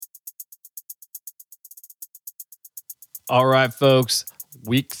All right, folks.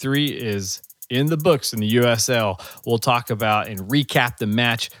 Week 3 is in the books in the USL. We'll talk about and recap the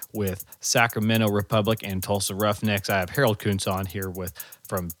match with Sacramento Republic and Tulsa Roughnecks. I have Harold Kuntz on here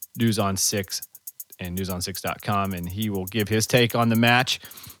from News on 6 and newson6.com, and he will give his take on the match.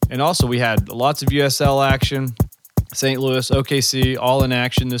 And also, we had lots of USL action. St. Louis, OKC, all in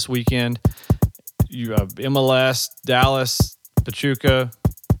action this weekend. You have MLS, Dallas, Pachuca.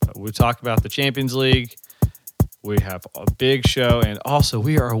 We talked about the Champions League. We have a big show, and also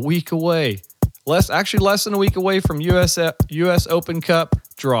we are a week away, less than a week away from US Open Cup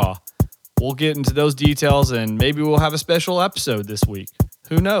draw. We'll get into those details, and maybe we'll have a special episode this week.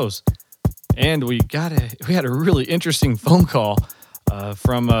 Who knows? And we had a really interesting phone call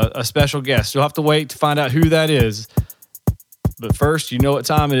from a special guest. You'll have to wait to find out who that is. But first, you know what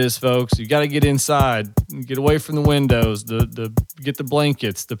time it is, folks. You got to get inside, get away from the windows, get the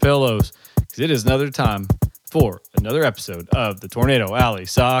blankets, the pillows, because it is another time for another episode of the Tornado Alley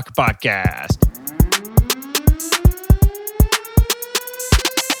Soccer Podcast.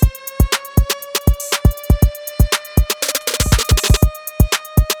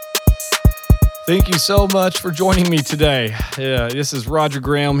 Thank you so much for joining me today. This is Roger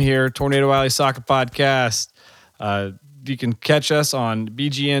Graham here, Tornado Alley Soccer Podcast. You can catch us on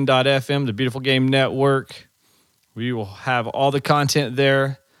bgn.fm, the Beautiful Game Network. We will have all the content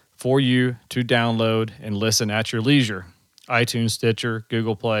there for you to download and listen at your leisure. iTunes, Stitcher,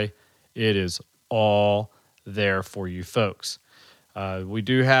 Google Play. It is all there for you folks. We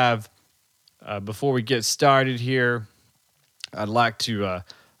do have, before we get started here, I'd like to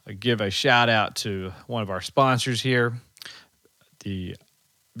give a shout out to one of our sponsors here, the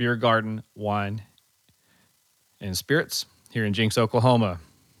Beer Garden Wine and Spirits here in Jinx, Oklahoma.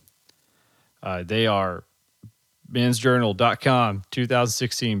 They are mensjournal.com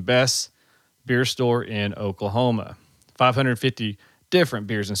 2016 best beer store in Oklahoma. 550 different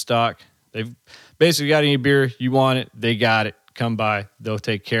beers in stock. They've basically got any beer you want it, they got it. Come by, they'll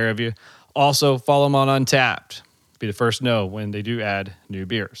take care of you. Also, follow them on Untapped. Be the first to know when they do add new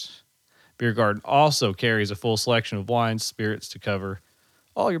beers. Beer Garden also carries a full selection of wines, spirits to cover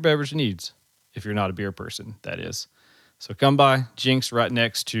all your beverage needs, if you're not a beer person, that is. So come by, Jinx, right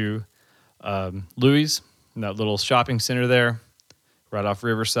next to Louis, in that little shopping center there, right off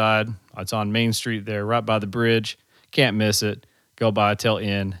Riverside. It's on Main Street there, right by the bridge. Can't miss it. Go by, tell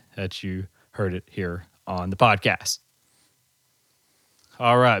N that you heard it here on the podcast.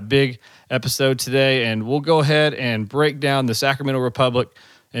 All right, big episode today, and we'll go ahead and break down the Sacramento Republic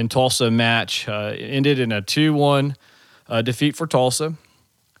and Tulsa match. It ended in a 2-1 defeat for Tulsa.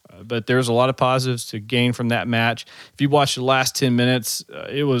 But there's a lot of positives to gain from that match. If you watch the last 10 minutes,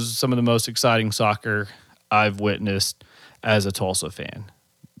 it was some of the most exciting soccer I've witnessed as a Tulsa fan,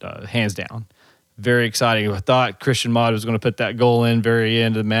 hands down. Very exciting. I thought Christian Mott was going to put that goal in very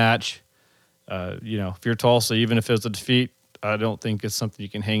end of the match. If you're Tulsa, even if it was a defeat, I don't think it's something you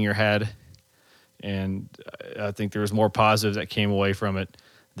can hang your head. And I think there was more positives that came away from it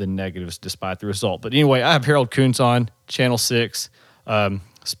than negatives despite the result. But anyway, I have Harold Kuntz on Channel 6.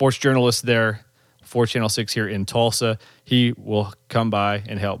 Sports journalist there for Channel 6 here in Tulsa. He will come by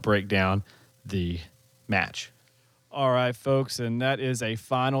and help break down the match. All right, folks, and that is a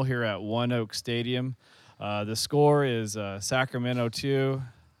final here at One Oak Stadium. The score is Sacramento 2,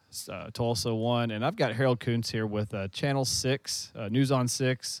 Tulsa 1, and I've got Harold Kuntz here with Channel 6, News on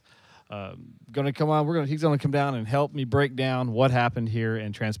 6. Going to come on. He's going to come down and help me break down what happened here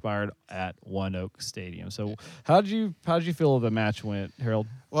and transpired at One Oak Stadium. So, how did you feel the match went, Harold?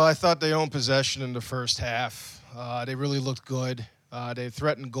 Well, I thought they owned possession in the first half. They really looked good. They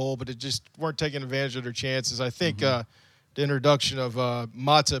threatened goal, but they just weren't taking advantage of their chances. I think the introduction of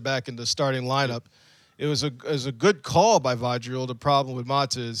Mata back in the starting lineup, it was a good call by Vadriel. The problem with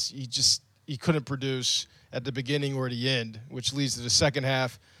Mata is he couldn't produce at the beginning or the end, which leads to the second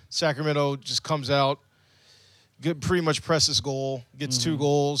half. Sacramento just comes out, pretty much presses goal, gets 2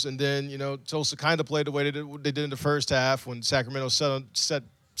 goals, and then, Tulsa kind of played the way they did in the first half when Sacramento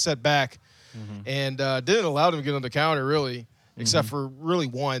set back and didn't allow them to get on the counter, really, except for really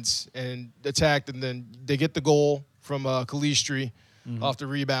once, and attacked, and then they get the goal from Calistri off the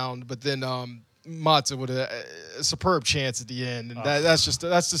rebound, but then Matza with a superb chance at the end, and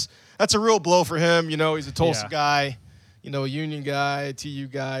that's a real blow for him. He's a Tulsa guy. A Union guy, TU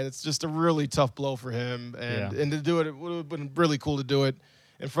guy. It's just a really tough blow for him. And to do it would have been really cool to do it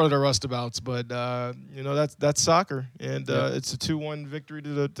in front of the Rustabouts. But, that's soccer. And it's a 2-1 victory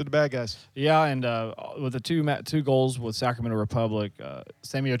to the bad guys. Yeah, and with the two goals with Sacramento Republic,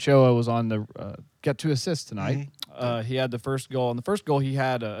 Sammy Ochoa was on got 2 assists tonight. He had the first goal. And the first goal, he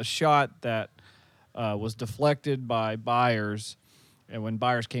had a shot that was deflected by Byers, and when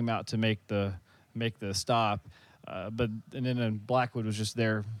Byers came out to make the stop, and then Blackwood was just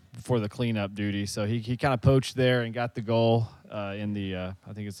there for the cleanup duty, so he kind of poached there and got the goal in the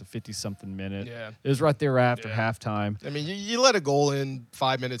I think it's a 50-something minute. Yeah. It was right there after halftime. I mean, you let a goal in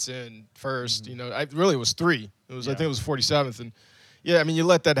 5 minutes in first. You know, it was 3. It was I think it was 47th, and I mean, you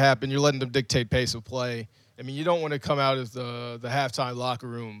let that happen. You're letting them dictate pace of play. I mean, you don't want to come out of the halftime locker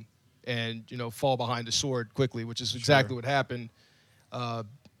room and fall behind the sword quickly, which is exactly what happened.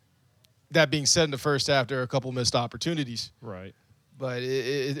 That being said, in the first half, there are a couple missed opportunities. Right. But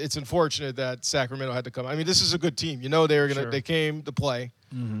it's unfortunate that Sacramento had to come. I mean, this is a good team. They came to play,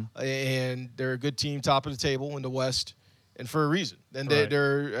 and they're a good team, top of the table in the West, and for a reason. And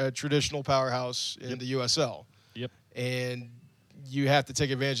they're a traditional powerhouse in the USL. Yep. And you have to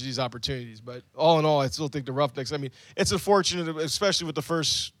take advantage of these opportunities. But all in all, I still think the Roughnecks, I mean, it's unfortunate, especially with the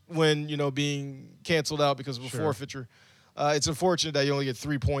first win, being canceled out because of a forfeiture. It's unfortunate that you only get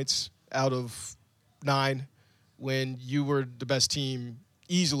 3 points out of 9 when you were the best team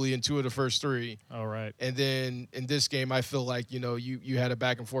easily in 2 of the first 3. All right. And then in this game, I feel like, you had a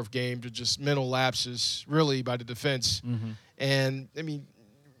back-and-forth game to just mental lapses, really, by the defense. Mm-hmm. And, I mean,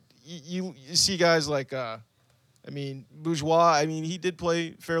 you see guys like, Bourgeois, I mean, he did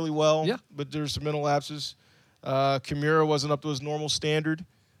play fairly well, but there's some mental lapses. Kimura wasn't up to his normal standard.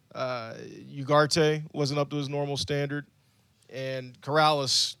 Ugarte wasn't up to his normal standard. And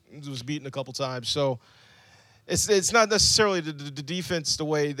Corrales was beaten a couple times. So it's not necessarily the defense the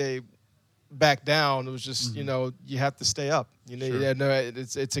way they back down. It was just, you have to stay up.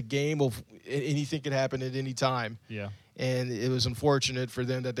 It's a game of anything can happen at any time. Yeah. And it was unfortunate for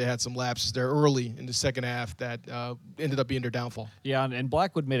them that they had some lapses there early in the second half that ended up being their downfall. Yeah, and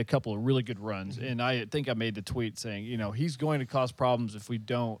Blackwood made a couple of really good runs. Mm-hmm. And I think I made the tweet saying, he's going to cause problems if we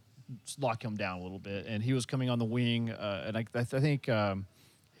don't lock him down a little bit. And he was coming on the wing, and I think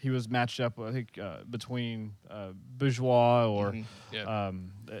he was matched up, between Bourgeois or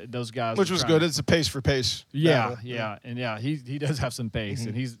those guys. Which was good. It's a pace for pace. Yeah. And he does have some pace,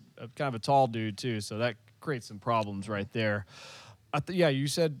 and he's kind of a tall dude too, so that creates some problems right there. You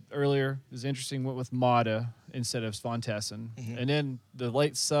said earlier it was interesting, went with Mata instead of Svantessen. And then the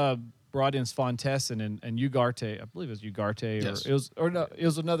late sub brought in Svantessen and Ugarte. I believe it was Ugarte, yes. It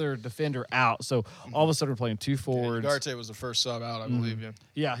was another defender out. So all of a sudden we're playing 2 forwards. Ugarte was the first sub out, I believe.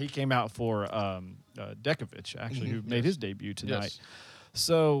 Yeah, he came out for Dekovic, actually, who made his debut tonight. Yes.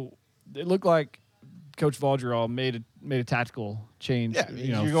 So it looked like Coach Valderall made a tactical change. Yeah,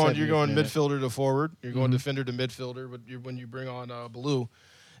 you're going midfielder to forward. You're going defender to midfielder. But when you bring on Baloo,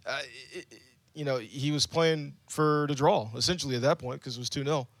 he was playing for the draw essentially at that point because it was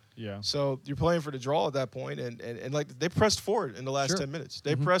 2-0. Yeah. So you're playing for the draw at that point, and like they pressed forward in the last 10 minutes.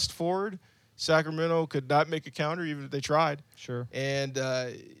 They pressed forward. Sacramento could not make a counter even if they tried. Sure. And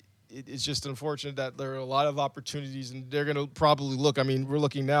it's just unfortunate that there are a lot of opportunities, and they're going to probably look. I mean, we're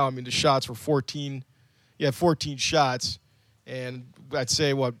looking now. I mean, the shots were 14. You had 14 shots, and I'd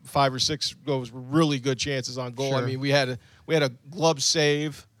say 5 or 6 goals were really good chances on goal. Sure. I mean, we had a glove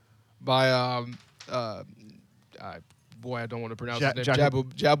save by I don't want to pronounce his name.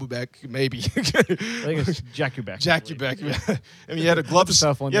 Jabubek, maybe. I think it's Jakubek. Jakubek. I mean, he had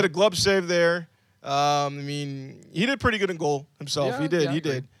a glove save there. I mean, he did pretty good in goal himself. Yeah, he did. yeah, He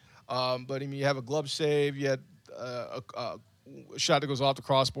did. But I mean, you have a glove save. You had a shot that goes off the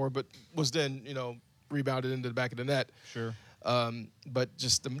crossbar, but was then rebounded into the back of the net. Sure. But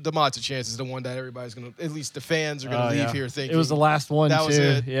just the Mata chance is the one that everybody's going to, at least the fans are going to leave here thinking. It was the last one, that too. was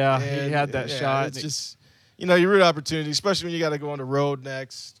it. Yeah, And, he had that shot. It's just, your real opportunity, especially when you got to go on the road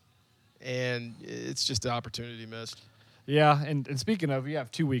next, and it's just the opportunity missed. Yeah, and speaking of, you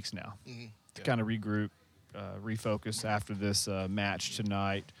have 2 weeks now to kind of regroup, refocus after this match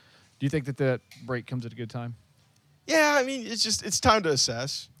tonight. Do you think that break comes at a good time? Yeah, I mean, it's time to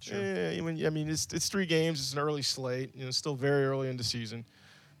assess. Sure. It's 3 games. It's an early slate. It's still very early in the season.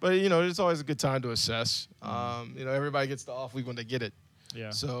 But, it's always a good time to assess. Everybody gets the off week when they get it.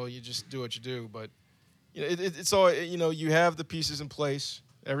 Yeah. So you just do what you do. But, it's all, you have the pieces in place.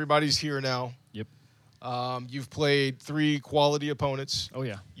 Everybody's here now. Yep. You've played 3 quality opponents. Oh,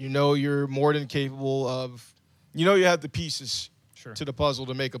 yeah. You're more than capable of, you have the pieces to the puzzle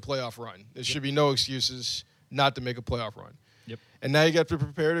to make a playoff run. There should be no excuses not to make a playoff run. Yep. And now you got to be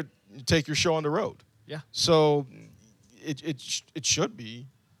prepared to take your show on the road. Yeah. So it should be.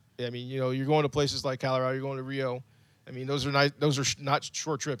 I mean, you're going to places like Colorado, you're going to Rio. I mean, those are not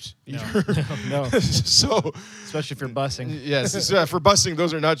short trips. No, either. no. So, Especially if you're busing. yes, for busing,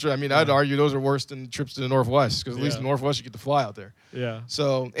 those are not. I mean, I'd argue those are worse than trips to the Northwest because at least in the Northwest you get to fly out there. Yeah.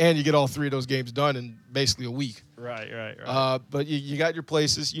 So, and you get all 3 of those games done in basically a week. Right. But you got your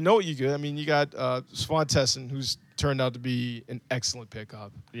places. You know what you get. I mean, you got Swan Tesson, who's turned out to be an excellent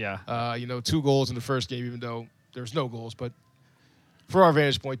pickup. Yeah. 2 goals in the first game, even though there's no goals. But for our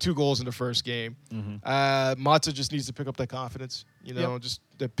vantage point, 2 goals in the first game. Mm-hmm. Mata just needs to pick up that confidence. Just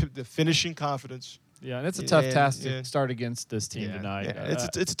the finishing confidence. Yeah, and it's a tough task yeah. to start against this team tonight. Yeah,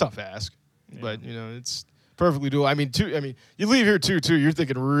 it's a tough ask, but it's perfectly doable. I mean, you leave here 2-2. You're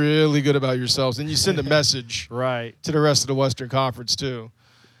thinking really good about yourselves, and you send a message right to the rest of the Western Conference too.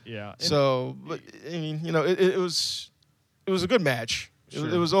 Yeah. So, but I mean, it was a good match. Sure.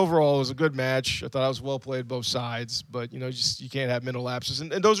 It was overall a good match. I thought it was well played both sides, but you can't have mental lapses,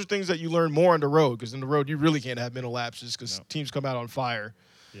 and those are things that you learn more on the road because in the road you really can't have mental lapses because teams come out on fire.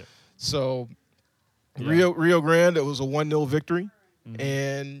 Yep. So, Yeah. Rio Grande, it was a 1-0 victory, Mm-hmm.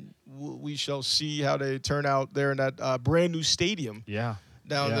 and we shall see how they turn out there in that brand new stadium Yeah.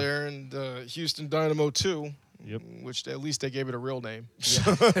 down Yeah. there in Houston Dynamo 2. Yep. Which at least they gave it a real name.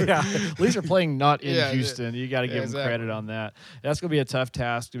 Yeah. At least they're playing not in Yeah, Houston. You got to give them exactly. credit on that. That's going to be a tough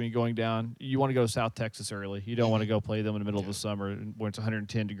task. I mean, going down, you want to go to South Texas early. You don't want to go play them in the middle of the summer when it's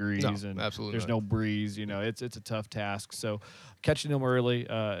 110 degrees and absolutely there's not. no breeze. It's a tough task. So catching them early.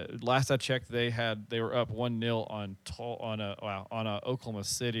 Last I checked, they were up 1-0 on Oklahoma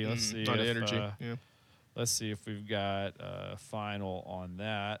City. Let's see on the if, energy. Let's see if we've got a final on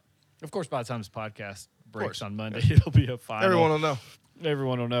that. Of course, by the time this podcast breaks on Monday, it'll be a final. Everyone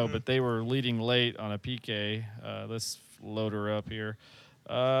will know. But they were leading late on a PK. Let's load her up here.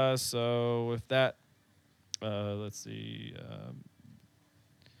 So with that, let's see.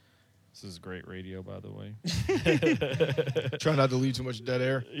 This is great radio, by the way. Try not to leave too much dead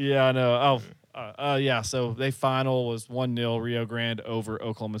air. Yeah, I know. Yeah. So they final was 1-0 Rio Grande over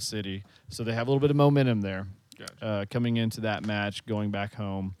Oklahoma City. So they have a little bit of momentum there, coming into that match, going back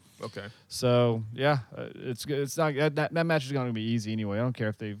home. Okay. So yeah, it's not that match is going to be easy anyway. I don't care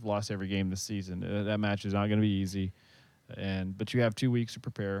if they've lost every game this season. That match is not going to be easy, but you have 2 weeks to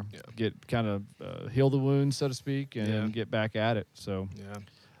prepare, get kind of heal the wounds, so to speak, and get back at it. So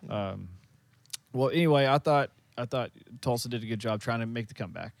well, anyway, I thought Tulsa did a good job trying to make the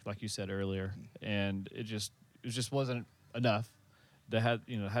comeback, like you said earlier, and it just wasn't enough. They had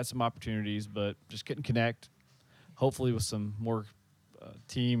some opportunities, but just couldn't connect. Hopefully, with some more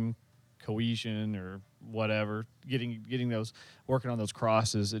team cohesion or whatever, working on those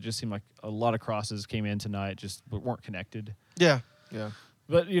crosses. It just seemed like a lot of crosses came in tonight, just weren't connected. Yeah.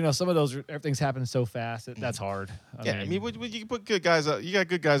 But some of those, everything's happening so fast that's hard. I mean, you put good guys out. You got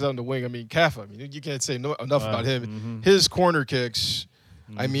good guys out in the wing. I mean, Kaffa. I mean, you can't say enough about him. Mm-hmm. His corner kicks.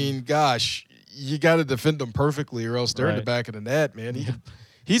 Mm-hmm. I mean, gosh, you got to defend them perfectly, or else they're in the back of the net, man.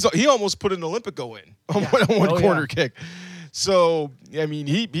 He almost put an Olympico in on one corner kick. So I mean,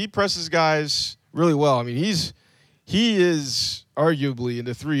 he presses guys really well. I mean, he is arguably in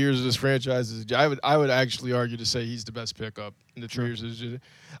the 3 years of this franchise. I would actually argue to say he's the best pickup in the 3 years.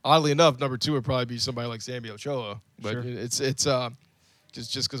 Oddly enough, number 2 would probably be somebody like Sammy Ochoa, but it's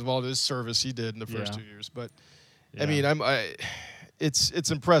just because of all this service he did in the first 2 years. But I mean,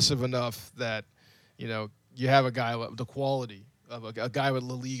 it's impressive enough that you have a guy with the quality of a guy with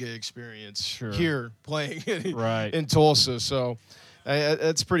La Liga experience here playing in Tulsa. So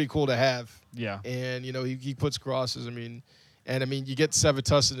that's pretty cool to have. Yeah. And, he puts crosses. I mean, you get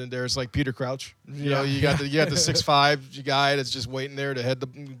Sevatussin in there. It's like Peter Crouch. You got the 6'5" guy that's just waiting there to head the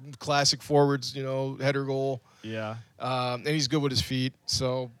classic forwards, header goal. Yeah. And he's good with his feet.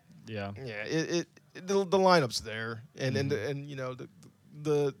 So, the lineup's there. And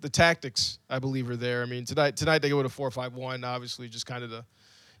the tactics, I believe, are there. I mean, tonight they go with a 4-5-1. Obviously, just kind of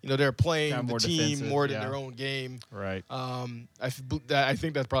they're playing kind of the more team more than their own game. Right. I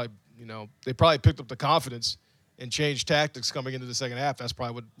think that's probably they probably picked up the confidence and changed tactics coming into the second half. That's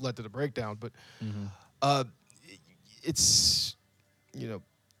probably what led to the breakdown. But it's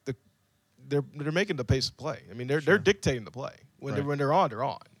they're making the pace of play. I mean, they're dictating the play when they're on, they're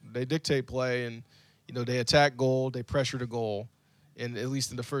on. They dictate play and they attack goal, they pressure the goal. And at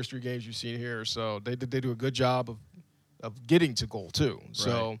least in the first 3 games you've seen here, so they do a good job of getting to goal too. Right.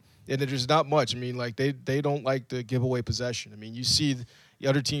 So and there's not much. I mean, like they don't like to give away possession. I mean, you see the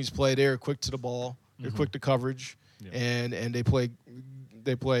other teams play; they're quick to the ball, they're quick to coverage, and they play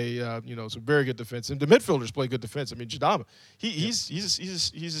some very good defense. And the midfielders play good defense. I mean, Jadama, he's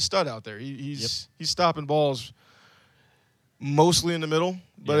a stud out there. He's stopping balls mostly in the middle,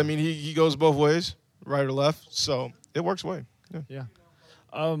 but I mean he goes both ways, right or left. So It works way. Yeah.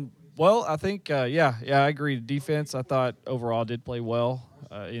 Yeah. Well, I think, I agree. Defense, I thought overall did play well.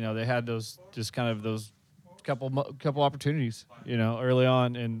 They had those just kind of those couple opportunities, early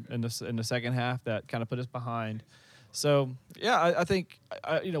on in the second half that kind of put us behind. So yeah, I think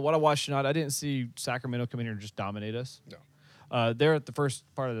what I watched tonight, I didn't see Sacramento come in here and just dominate us. No. There at the first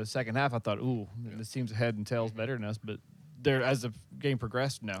part of the second half, I thought, ooh, this team's head and tails better than us, but. There, as the game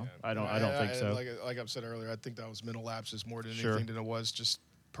progressed, no, I don't think so. Like I've said earlier, I think that was mental lapses more than Sure. anything than it was just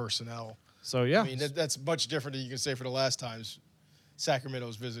personnel. So yeah, I mean, that's much different than you can say for the last times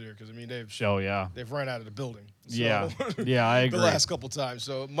Sacramento's visitor, because I mean they've run out of the building. So, yeah, I agree. The last couple times,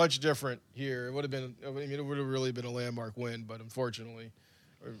 so much different here. It would have been. I mean, it would have really been a landmark win, but unfortunately,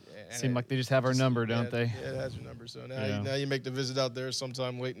 seem like they just have our number, don't they? Yeah, it has your number. So now you make the visit out there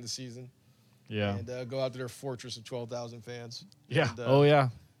sometime late in the season. Yeah. And go out to their fortress of 12,000 fans. Yeah. And, yeah.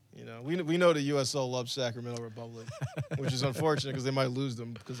 We know the USL loves Sacramento Republic, which is unfortunate because they might lose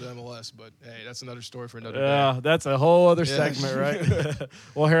them because of MLS. But hey, that's another story for another day. Yeah, that's a whole other segment, right?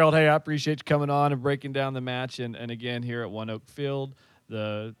 Well, Harold, hey, I appreciate you coming on and breaking down the match. And again, here at One Oak Field,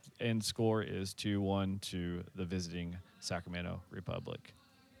 the end score is 2-1 to the visiting Sacramento Republic.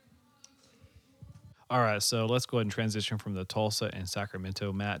 All right, so let's go ahead and transition from the Tulsa and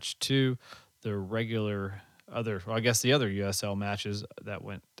Sacramento match to the the other USL matches that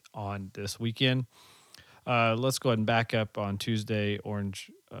went on this weekend. Let's go ahead and back up on Tuesday.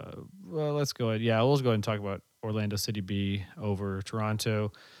 Let's go ahead. Yeah, we'll go ahead and talk about Orlando City B over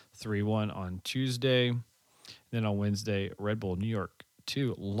Toronto, 3-1 on Tuesday. Then on Wednesday, Red Bull New York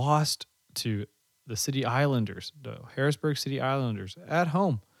 2 lost to the City Islanders, the Harrisburg City Islanders at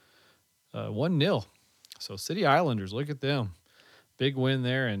home, 1-0. So City Islanders, look at them. Big win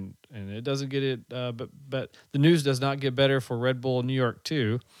there, and it doesn't get it. But the news does not get better for Red Bull New York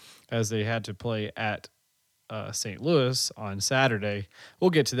 2, as they had to play at St. Louis on Saturday. We'll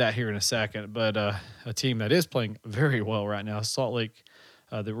get to that here in a second. But a team that is playing very well right now, Salt Lake,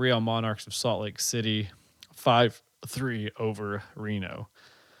 the Real Monarchs of Salt Lake City, 5-3 over Reno.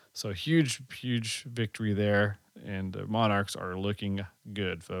 So huge victory there, and the Monarchs are looking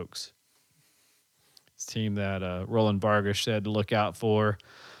good, folks. Team that Roland Vargas said to look out for,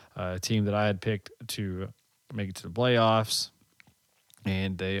 a team that I had picked to make it to the playoffs,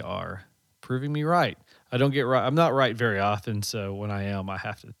 and they are proving me right. I don't get right. I'm not right very often, so when I am, I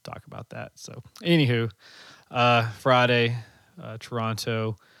have to talk about that. So, anywho, Friday,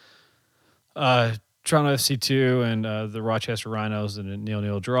 Toronto FC2 and the Rochester Rhinos in a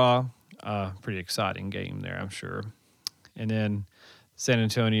 0-0 draw. Pretty exciting game there, I'm sure. And then San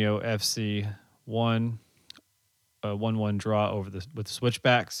Antonio FC 1-1 draw with the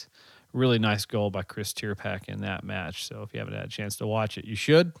Switchbacks. Really nice goal by Chris Tierpak in that match. So if you haven't had a chance to watch it, you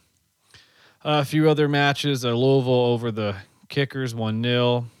should. A few other matches. Louisville over the Kickers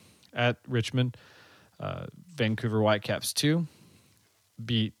 1-0 at Richmond. Vancouver Whitecaps 2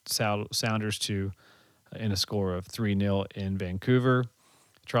 beat Sounders 2 in a score of 3-0 in Vancouver.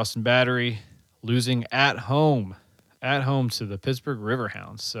 Charleston Battery losing at home to the Pittsburgh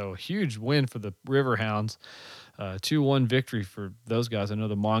Riverhounds. So a huge win for the Riverhounds. 2-1 victory for those guys. I know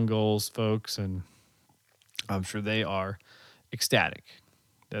the Mongols folks, and I'm sure they are ecstatic.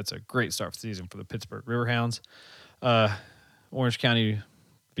 That's a great start for the season for the Pittsburgh Riverhounds. Orange County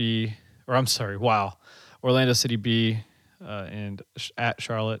B, Orlando City B and at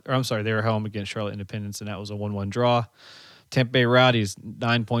Charlotte. They were home against Charlotte Independence, and that was a 1-1 draw. Tampa Bay Rowdies,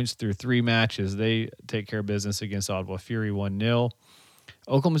 9 points through 3 matches. They take care of business against Ottawa Fury 1-0.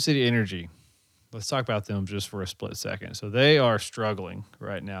 Oklahoma City Energy. Let's talk about them just for a split second. So they are struggling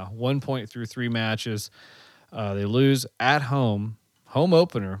right now. 1 point through 3 matches. They lose at home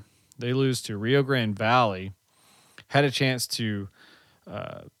opener. They lose to Rio Grande Valley. Had a chance to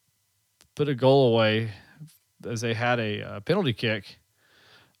put a goal away as they had a penalty kick.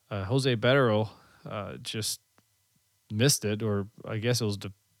 Jose Betero just missed it, or I guess it was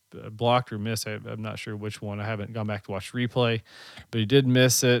blocked or missed. I'm not sure which one. I haven't gone back to watch replay, but he did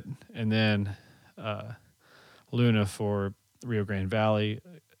miss it. And then Luna for Rio Grande Valley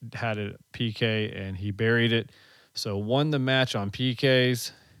had a PK, and he buried it. So won the match on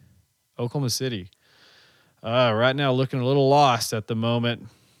PKs. Oklahoma City right now looking a little lost at the moment.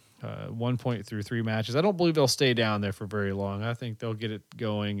 1 point through 3 matches. I don't believe they'll stay down there for very long. I think they'll get it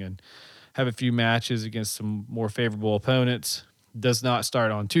going and have a few matches against some more favorable opponents. Does not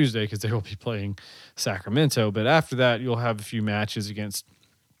start on Tuesday because they will be playing Sacramento. But after that, you'll have a few matches against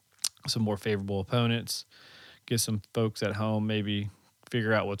some more favorable opponents. Get some folks at home, maybe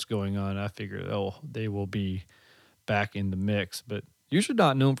figure out what's going on. I figure they will be back in the mix. But usually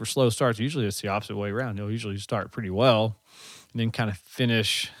not known for slow starts. Usually it's the opposite way around. They'll usually start pretty well and then kind of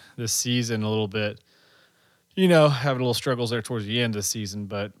finish the season a little bit, having a little struggles there towards the end of the season.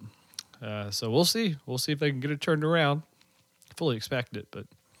 But so we'll see. We'll see if they can get it turned around. Fully expect it, but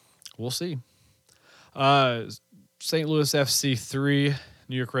we'll see. St. Louis FC 3,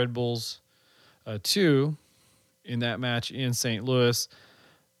 New York Red Bulls 2 in that match in St. Louis.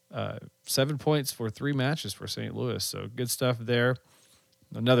 7 points for 3 matches for St. Louis. So good stuff there.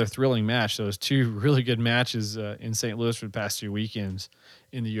 Another thrilling match. Those 2 really good matches in St. Louis for the past 2 weekends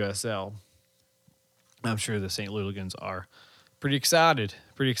in the USL. I'm sure the St. Louisans are pretty excited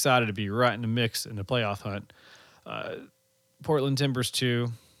to be right in the mix in the playoff hunt. Portland Timbers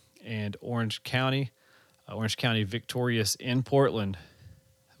 2 and Orange County. Orange County victorious in Portland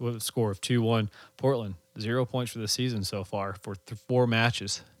with a score of 2-1. Portland, 0 points for the season so far for 4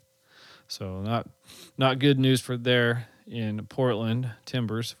 matches. So not good news for there in Portland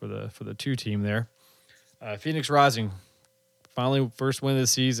Timbers for the 2 team there. Phoenix Rising, finally first win of the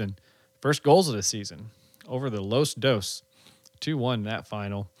season. First goals of the season over the Los Dos. 2-1 in that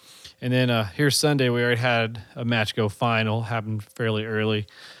final. And then here's Sunday, we already had a match go final, happened fairly early.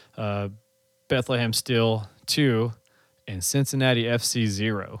 Bethlehem Steel 2 and Cincinnati FC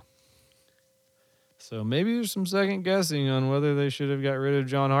 0. So maybe there's some second guessing on whether they should have got rid of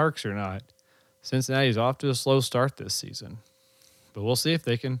John Harkes or not. Cincinnati's off to a slow start this season. But we'll see if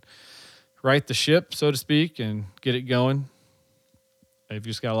they can right the ship, so to speak, and get it going. They've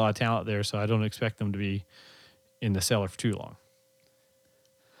just got a lot of talent there, so I don't expect them to be in the cellar for too long.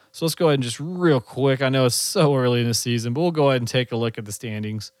 So let's go ahead and just real quick. I know it's so early in the season, but we'll go ahead and take a look at the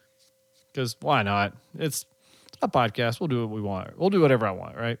standings. Because why not? It's a podcast. We'll do what we want. We'll do whatever I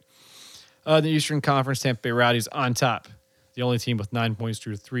want, right? The Eastern Conference, Tampa Bay Rowdies on top. The only team with 9 points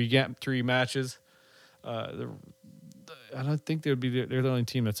through 3 matches. I don't think they're the only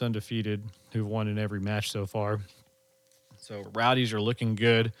team that's undefeated who've won in every match so far. So Rowdies are looking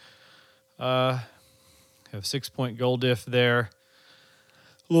good. Have 6-point goal diff there.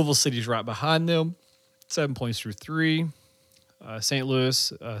 Louisville City's right behind them, 7 points through 3. St.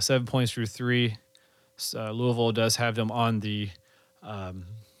 Louis, 7 points through 3. Louisville does have them on the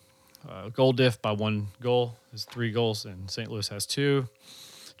goal diff by 1 goal. There's 3 goals, and St. Louis has 2.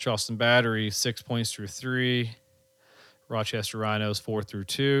 Charleston Battery, 6 points through 3. Rochester Rhinos, 4 through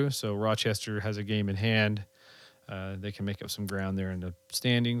 2. So Rochester has a game in hand. They can make up some ground there in the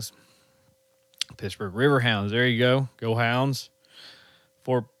standings. Pittsburgh Riverhounds, there you go. Go Hounds.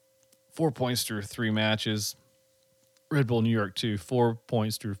 4 points through 3 matches. Red Bull New York 2, 4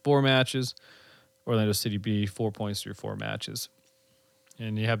 points through 4 matches. Orlando City B, 4 points through 4 matches.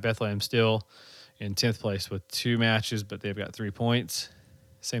 And you have Bethlehem still in 10th place with 2 matches, but they've got 3 points.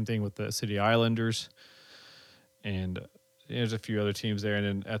 Same thing with the City Islanders. And there's a few other teams there.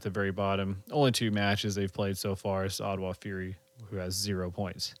 And then at the very bottom, only 2 matches they've played so far is Ottawa Fury, who has 0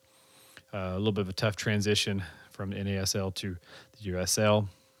 points. A little bit of a tough transition from the NASL to the USL.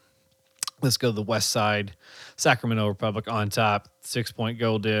 Let's go to the west side. Sacramento Republic on top, 6-point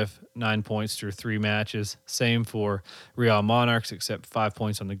goal diff, 9 points through 3 matches. Same for Real Monarchs, except 5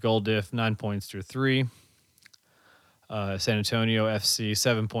 points on the goal diff, 9 points through 3. San Antonio FC,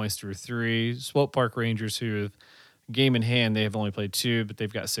 7 points through 3. Swope Park Rangers, who have game in hand, they have only played 2, but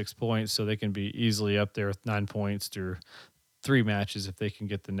they've got 6 points, so they can be easily up there with 9 points through 3 matches if they can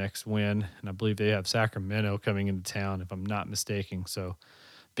get the next win. And I believe they have Sacramento coming into town, if I'm not mistaken. So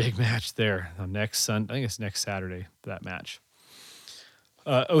big match there on next Sunday. I think it's next Saturday for that match.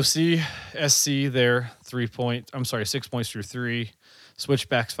 OC SC there, 6 points through 3.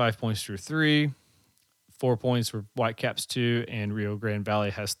 Switchbacks 5 points through 3. 4 points for Whitecaps 2, and Rio Grande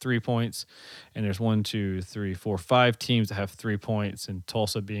Valley has 3 points. And there's 5 teams that have 3 points, and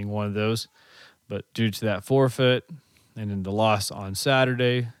Tulsa being one of those. But due to that forfeit and then the loss on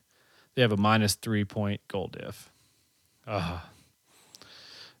Saturday, they have a minus 3-point goal diff.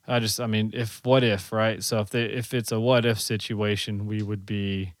 What if, right? So if it's a what if situation, we would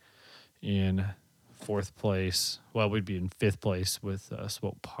be in 4th place. Well, we'd be in 5th place with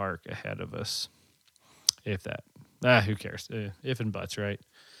Swope Park ahead of us. If that. Who cares? If and buts, right?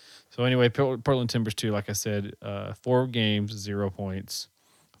 So anyway, Portland Timbers 2, like I said, 4 games, 0 points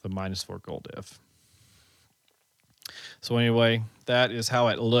with a minus 4 goal diff. So anyway, that is how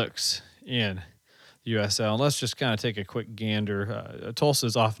it looks in USL. And let's just kind of take a quick gander.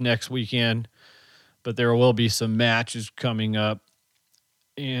 Tulsa's off next weekend, but there will be some matches coming up.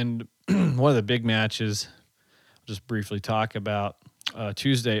 And one of the big matches, I'll just briefly talk about,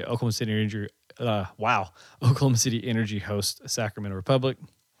 Tuesday, Oklahoma City Energy hosts Sacramento Republic.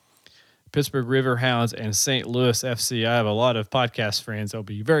 Pittsburgh Riverhounds and St. Louis FC. I have a lot of podcast friends that will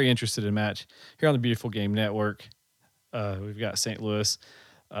be very interested in the match here on the Beautiful Game Network. We've got St. Louis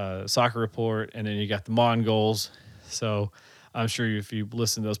Soccer Report, and then you got the Mongols. So I'm sure if you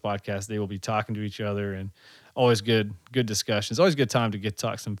listen to those podcasts, they will be talking to each other, and always good discussions. Always a good time to get to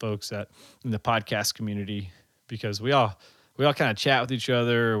talk to some folks that in the podcast community, because we all kind of chat with each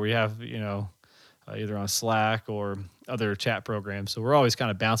other. We have, either on Slack or other chat programs. So we're always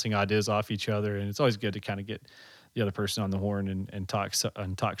kind of bouncing ideas off each other, and it's always good to kind of get the other person on the horn and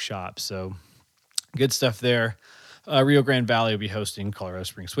talk shop. So good stuff there. Rio Grande Valley will be hosting Colorado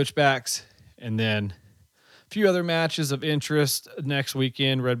Springs Switchbacks, and then a few other matches of interest next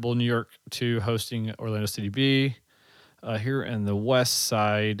weekend. Red Bull New York 2 hosting Orlando City B. Here in the west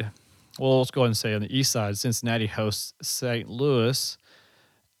side, well, let's go ahead and say on the east side, Cincinnati hosts St. Louis.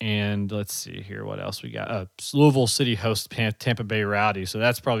 And let's see here, what else we got? Louisville City hosts Tampa Bay Rowdy. So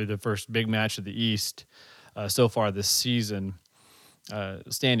that's probably the first big match of the East so far this season,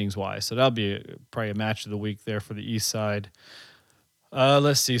 standings-wise. So that'll be probably a match of the week there for the East side.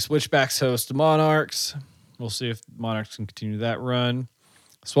 Let's see. Switchbacks host Monarchs. We'll see if Monarchs can continue that run.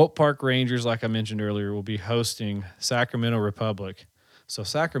 Swope Park Rangers, like I mentioned earlier, will be hosting Sacramento Republic. So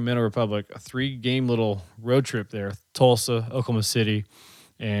Sacramento Republic, a 3-game little road trip there. Tulsa, Oklahoma City.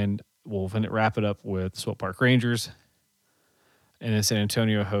 And we'll wrap it up with Swope Park Rangers. And then San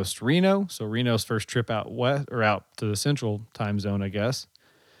Antonio hosts Reno. So Reno's first trip out west, or out to the central time zone, I guess.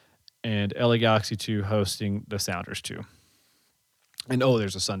 And LA Galaxy 2 hosting the Sounders 2. And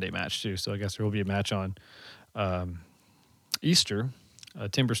there's a Sunday match too. So I guess there will be a match on Easter.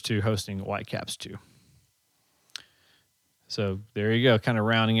 Timbers 2 hosting Whitecaps 2. So there you go, kind of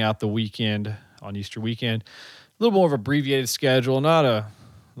rounding out the weekend on Easter weekend. A little more of an abbreviated schedule, not a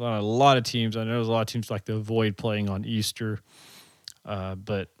lot of teams. I know there's a lot of teams like to avoid playing on Easter,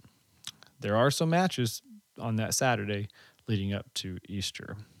 but there are some matches on that Saturday leading up to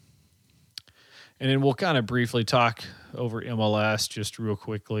Easter. And then we'll kind of briefly talk over MLS just real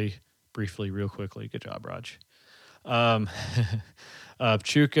quickly. Good job, Raj.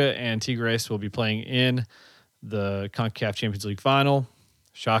 Pachuca and Tigres will be playing in the CONCACAF Champions League final.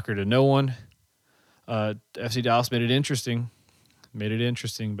 Shocker to no one. FC Dallas made it interesting,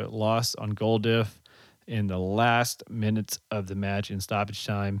 but lost on goal diff in the last minutes of the match in stoppage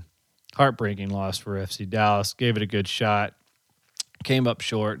time. Heartbreaking loss for FC Dallas. Gave it a good shot. Came up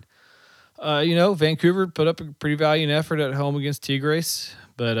short. Vancouver put up a pretty valiant effort at home against Tigres,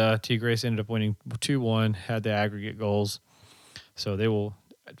 but Tigres ended up winning 2-1, had the aggregate goals. So they will,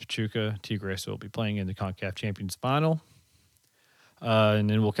 Pachuca, Tigres will be playing in the CONCACAF Champions Final. And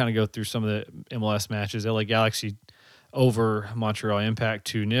then we'll kind of go through some of the MLS matches. LA Galaxy over Montreal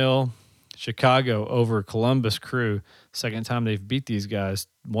Impact 2-0. Chicago over Columbus Crew. Second time they've beat these guys.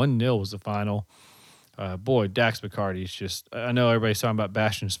 1-0 was the final. Dax McCarty's just, I know everybody's talking about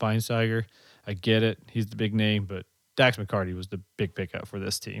Bastian Schweinsteiger. I get it. He's the big name, but Dax McCarty was the big pickup for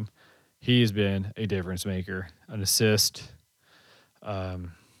this team. He's been a difference maker. An assist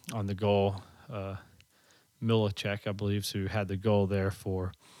on the goal. Milacek, I believe, who had the goal there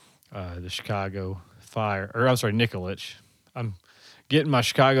for the Chicago Fire. Or, I'm sorry, Nikolic. I'm getting my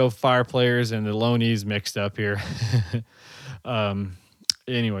Chicago Fire players and the Loanies mixed up here.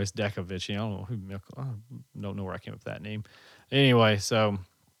 Anyways, Dekovic. I don't know where I came up with that name. Anyway, so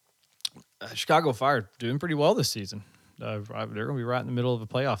Chicago Fire doing pretty well this season. They're going to be right in the middle of a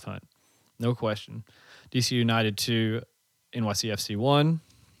playoff hunt. No question. DC United 2, NYCFC 1.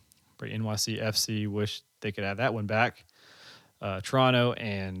 NYCFC wish they could have that one back. Toronto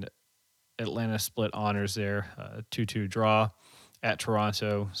and Atlanta split honors there. 2-2 draw at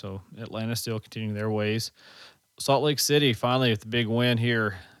Toronto. So Atlanta still continuing their ways. Salt Lake City finally with the big win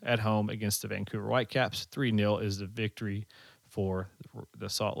here at home against the Vancouver Whitecaps. 3-0 is the victory for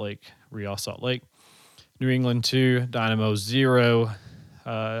the Real Salt Lake. New England 2, Dynamo 0.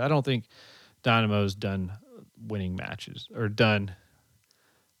 I don't think Dynamo's done winning matches or done.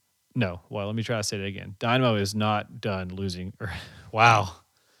 No, well, let me try to say that again. Dynamo is not done losing.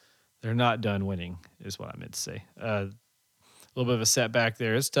 They're not done winning is what I meant to say. A little bit of a setback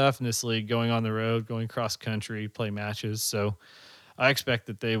there. It's tough in this league, going on the road, going cross country, play matches. So I expect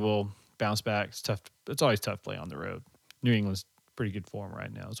that they will bounce back. It's tough. It's always tough to play on the road. New England's pretty good form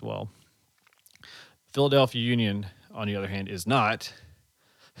right now as well. Philadelphia Union, on the other hand, is not.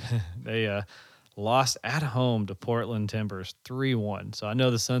 They lost at home to Portland Timbers 3-1. So I know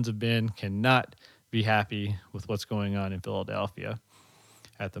the Sons of Ben cannot be happy with what's going on in Philadelphia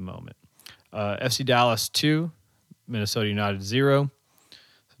at the moment. FC Dallas 2, Minnesota United 0.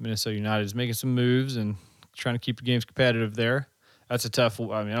 Minnesota United is making some moves and trying to keep the games competitive there. That's a tough.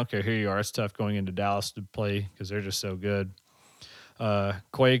 I mean, I don't care who you are. It's tough going into Dallas to play because they're just so good.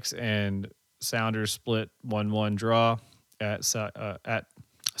 Quakes and Sounders split 1-1 draw at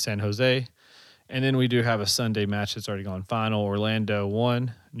San Jose. And then we do have a Sunday match that's already gone final. Orlando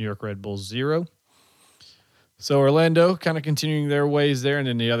 1, New York Red Bulls 0. So Orlando kind of continuing their ways there. And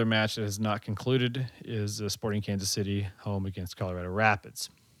then the other match that has not concluded is Sporting Kansas City home against Colorado Rapids.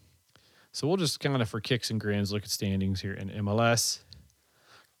 So we'll just kind of, for kicks and grins, look at standings here in MLS.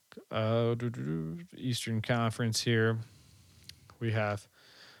 Eastern Conference here. We have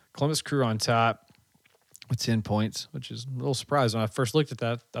Columbus Crew on top with 10 points, which is a little surprising. When I first looked at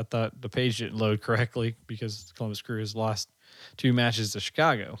that, I thought the page didn't load correctly because Columbus Crew has lost 2 matches to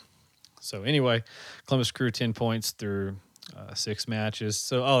Chicago. So anyway, Columbus Crew 10 points through 6 matches.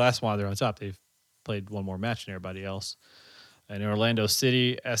 So, that's why they're on top. They've played one more match than everybody else. And Orlando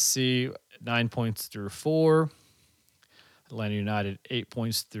City SC 9 points through 4. Atlanta United 8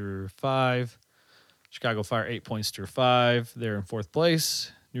 points through 5. Chicago Fire 8 points through 5. They're in 4th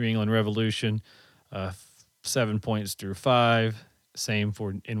place. New England Revolution 7 points through 5. Same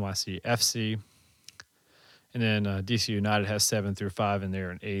for NYC FC. And then DC United has 7 through 5, and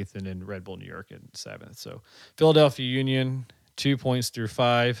they're in 8th. And then Red Bull New York in 7th. So Philadelphia Union 2 points through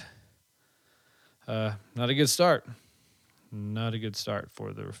 5. Not a good start. Not a good start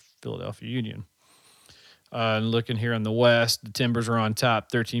for the Philadelphia Union. And looking here in the West, the Timbers are on top,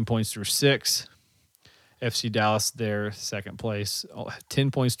 13 points through 6. FC Dallas, they're 2nd place,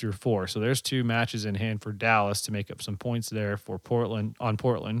 10 points through 4. So there's 2 matches in hand for Dallas to make up some points there for Portland.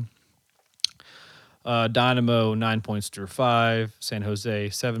 Dynamo 9 points through 5. San Jose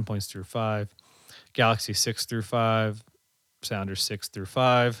 7 points through 5. Galaxy 6 through 5. Sounders 6 through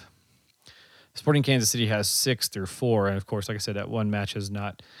 5. Sporting Kansas City has 6 through 4, and of course, like I said, that one match has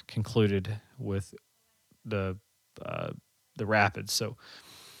not concluded with the Rapids. So,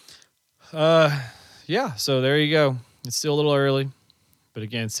 so there you go. It's still a little early, but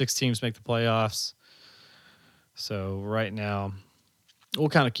again, 6 teams make the playoffs. So right now, we'll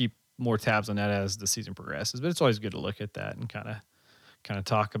kind of keep more tabs on that as the season progresses. But it's always good to look at that and kind of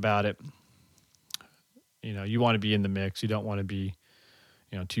talk about it. You know, you want to be in the mix. You don't want to be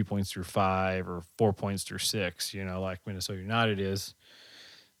 2 points through 5 or 4 points through 6, like Minnesota United is.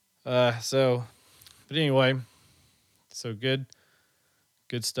 But anyway, so good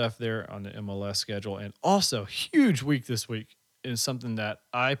stuff there on the MLS schedule. And also, huge week this week is something that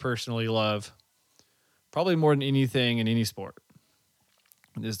I personally love, probably more than anything in any sport.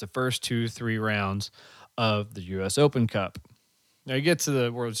 It is the first 2-3 rounds of the U.S. Open Cup. Now, you get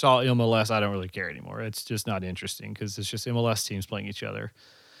to where it's all MLS, I don't really care anymore. It's just not interesting because it's just MLS teams playing each other.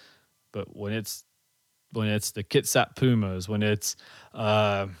 But when it's the Kitsap Pumas, when it's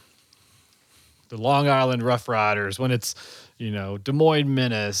the Long Island Rough Riders, when it's Des Moines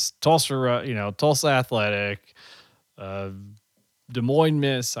Menace, Tulsa Athletic, Des Moines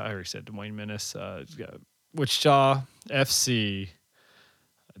Menace. I already said Des Moines Menace. Wichita FC.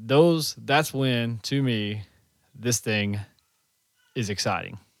 That's when, to me, this thing is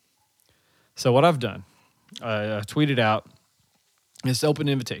exciting. So what I've done, I tweeted out this open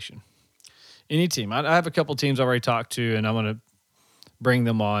invitation. Any team. I have a couple teams I already talked to, and I'm going to bring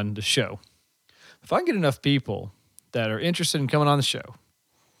them on the show. If I can get enough people that are interested in coming on the show,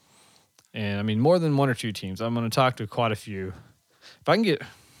 and I mean more than 1 or 2 teams, I'm going to talk to quite a few. If I can get,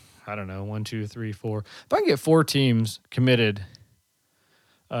 1, 2, 3, 4. If I can get 4 teams committed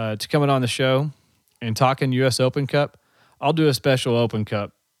to coming on the show and talking U.S. Open Cup, I'll do a special Open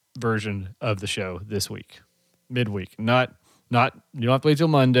Cup version of the show this week, midweek. Not you don't have to wait till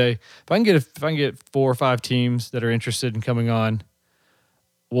Monday. If I can get 4 or 5 teams that are interested in coming on,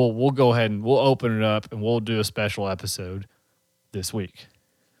 we'll go ahead and we'll open it up and we'll do a special episode this week.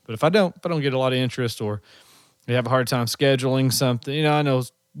 But if I don't get a lot of interest or they have a hard time scheduling something, I know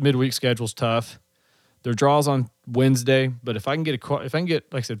midweek schedule's tough. Their draws on Wednesday, but if I can get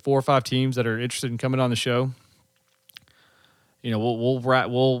like I said 4 or 5 teams that are interested in coming on the show,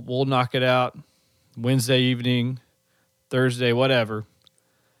 we'll knock it out Wednesday evening, Thursday, whatever,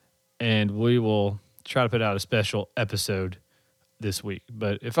 and we will try to put out a special episode this week.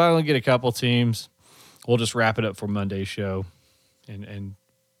 But if I only get a couple teams, we'll just wrap it up for Monday's show, and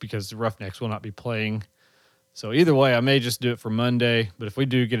because the Roughnecks will not be playing. So either way, I may just do it for Monday, but if we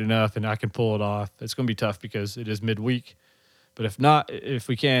do get enough and I can pull it off, it's going to be tough because it is midweek. But if not, if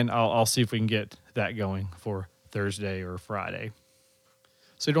we can, I'll see if we can get that going for Thursday or Friday.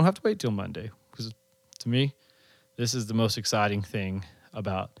 So you don't have to wait till Monday, because to me, this is the most exciting thing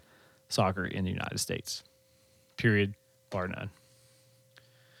about soccer in the United States. Period, bar none.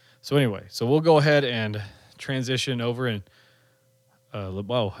 So anyway, we'll go ahead and transition over, and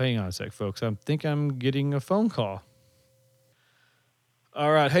Hang on a sec, folks. I think I'm getting a phone call.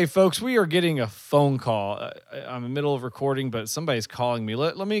 All right. Hey, folks, we are getting a phone call. I'm in the middle of recording, but somebody's calling me.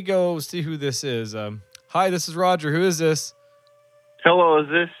 Let me go see who this is. Hi, this is Roger. Who is this? Hello, is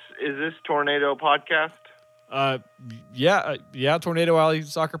this Tornado Podcast? Yeah, Tornado Alley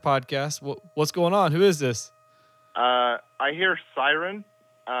Soccer Podcast. What's going on? Who is this? I hear Siren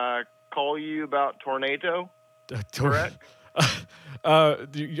call you about Tornado. Correct? Are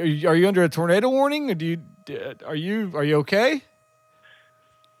you under a tornado warning? Or are you okay?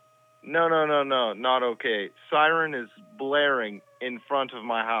 No, not okay. Siren is blaring in front of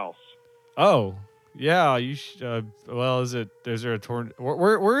my house. Oh, yeah. You well, is there a tornado?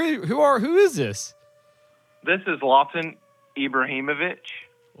 Who is this? This is Lawton Ibrahimovic.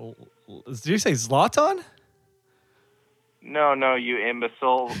 Did you say Zlatan? No, you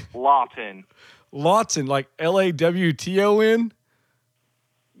imbecile. Lawton. Lawton, like Lawton?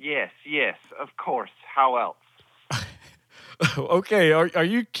 Yes, of course. How else? Okay, are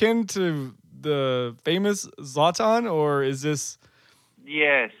you kin to the famous Zlatan, or is this?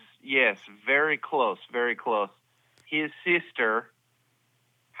 Yes, very close. His sister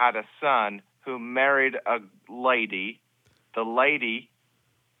had a son who married a lady. The lady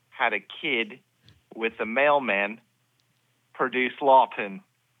had a kid with a mailman, produced Lawton,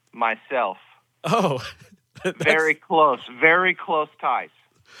 myself. Oh, very close ties.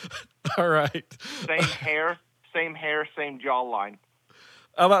 All right. Same hair, same jawline.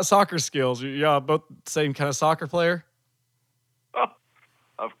 How about soccer skills? Yeah, both same kind of soccer player? Oh,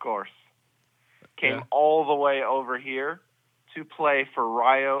 of course. Came all the way over here to play for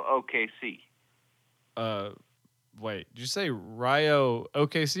Rayo OKC. Wait, did you say Rayo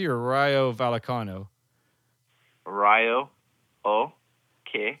OKC or Rayo Vallecano? Rayo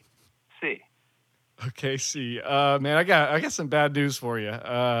OKC. OKC. Man, I got some bad news for you.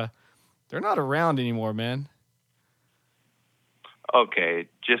 They're not around anymore, man. Okay,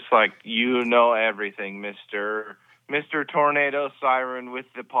 just like you know everything, Mr. Tornado Siren with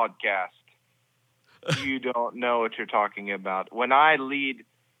the podcast. You don't know what you're talking about. When I lead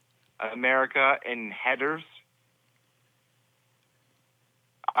America in headers,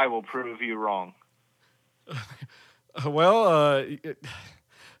 I will prove you wrong. Well,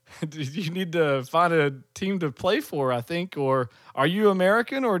 you need to find a team to play for, I think. Or are you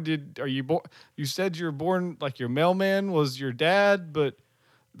American, or are you born? You said you're born, like your mailman was your dad, but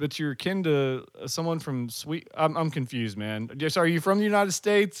you're kin to someone from Sweden. I'm confused, man. Just, are you from the United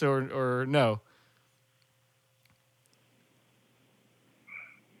States or no?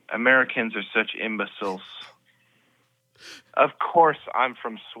 Americans are such imbeciles. Of course, I'm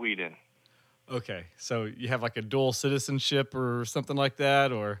from Sweden. Okay, so you have like a dual citizenship or something like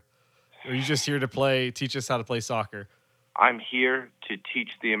that, or are you just here to teach us how to play soccer? I'm here to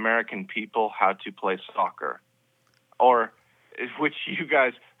teach the American people how to play soccer, or which you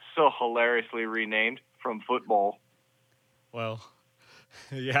guys so hilariously renamed from football. Well,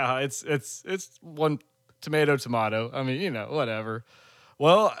 yeah, it's one tomato. I mean, whatever.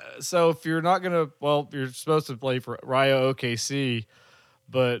 Well, so if you're not you're supposed to play for Rayo OKC,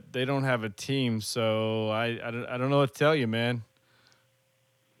 but they don't have a team, so I don't know what to tell you, man.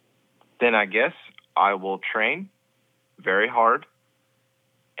 Then I guess I will train very hard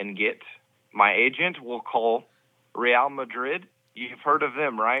and my agent will call Real Madrid. You've heard of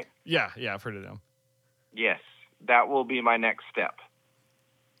them, right? Yeah, I've heard of them. Yes, that will be my next step.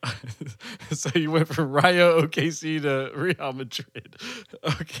 So you went from Rayo OKC to Real Madrid.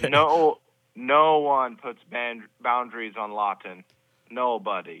 Okay. No one puts boundaries on Lawton.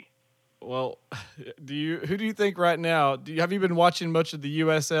 Nobody. Well, who do you think right now? Have you been watching much of the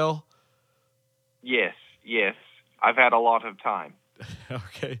USL? Yes. I've had a lot of time.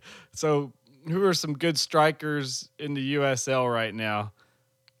 Okay. So who are some good strikers in the USL right now?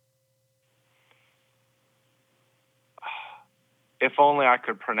 If only I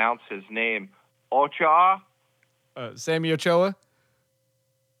could pronounce his name. Ochoa? Sammy Ochoa?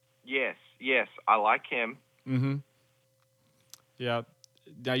 Yes, I like him. Mm-hmm. Yeah.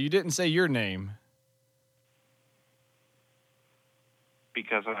 Now, you didn't say your name.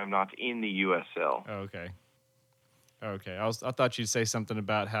 Because I'm not in the USL. Oh, okay. I thought you'd say something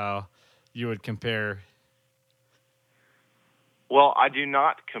about how you would compare. Well, I do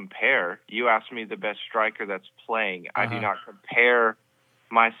not compare. You asked me the best striker that's playing. I do not compare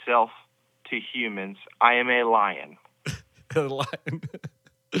myself to humans. I am a lion. A lion.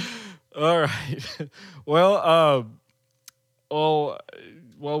 All right. Well,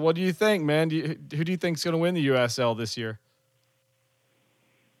 what do you think, man? Who do you think's going to win the USL this year?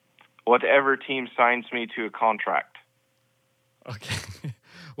 Whatever team signs me to a contract. Okay.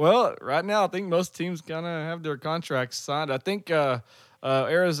 Well, right now I think most teams kind of have their contracts signed. I think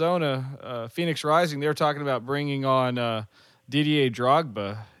Arizona, Phoenix Rising, they're talking about bringing on Didier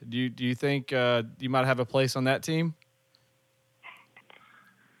Drogba. Do you think you might have a place on that team?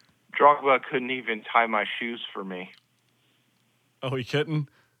 Drogba couldn't even tie my shoes for me. Oh, he couldn't.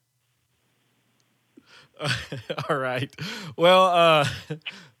 All right. Well,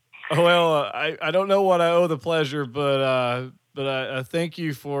 I don't know what I owe the pleasure, but I thank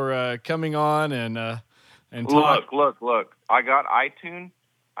you for coming on and talk. Look. I got iTunes.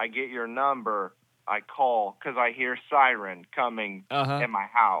 I get your number. I call because I hear siren coming in my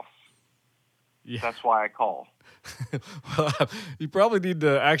house. Yeah. That's why I call. Well, you probably need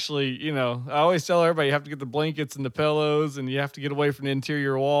to actually, I always tell everybody you have to get the blankets and the pillows and you have to get away from the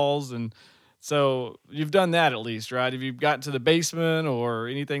interior walls. And so you've done that at least, right? Have you gotten to the basement or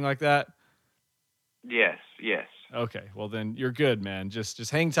anything like that? Yes. Okay. Well, then you're good, man. Just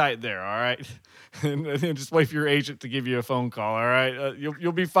hang tight there. All right. and just wait for your agent to give you a phone call. All right.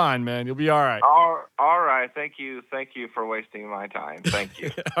 You'll be fine, man. You'll be all right. All right. Thank you for wasting my time. Thank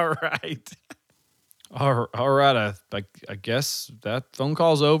you. All right. All right. I guess that phone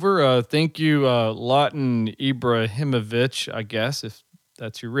call's over. Thank you, Lawton Ibrahimovic, I guess, if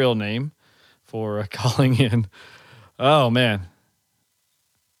that's your real name, for calling in. Oh, man.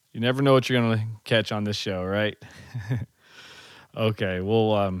 You never know what you're going to catch on this show, right? Okay.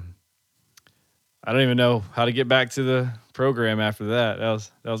 Well, I don't even know how to get back to the program after that.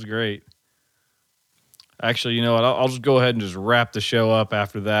 That was great. Actually, you know what? I'll just go ahead and just wrap the show up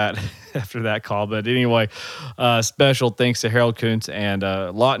after that, after that call. But anyway, special thanks to Harold Kuntz and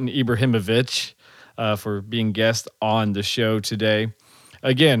Lawton Ibrahimovic for being guests on the show today.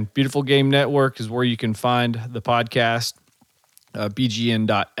 Again, Beautiful Game Network is where you can find the podcast,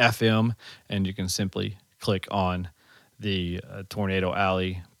 bgn.fm, and you can simply click on the Tornado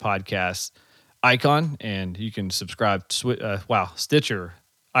Alley podcast icon, and you can subscribe to Stitcher,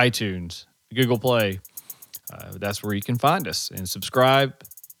 iTunes, Google Play. That's where you can find us and subscribe.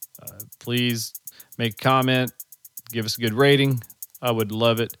 Please make a comment, give us a good rating. I would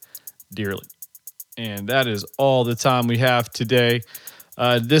love it dearly. And that is all the time we have today.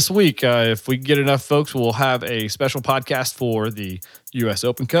 This week, if we get enough folks, we'll have a special podcast for the U.S.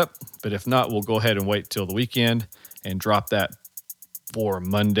 Open Cup. But if not, we'll go ahead and wait till the weekend and drop that for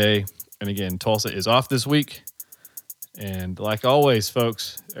Monday. And again, Tulsa is off this week. And like always,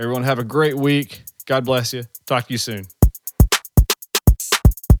 folks, everyone have a great week. God bless you. Talk to you soon.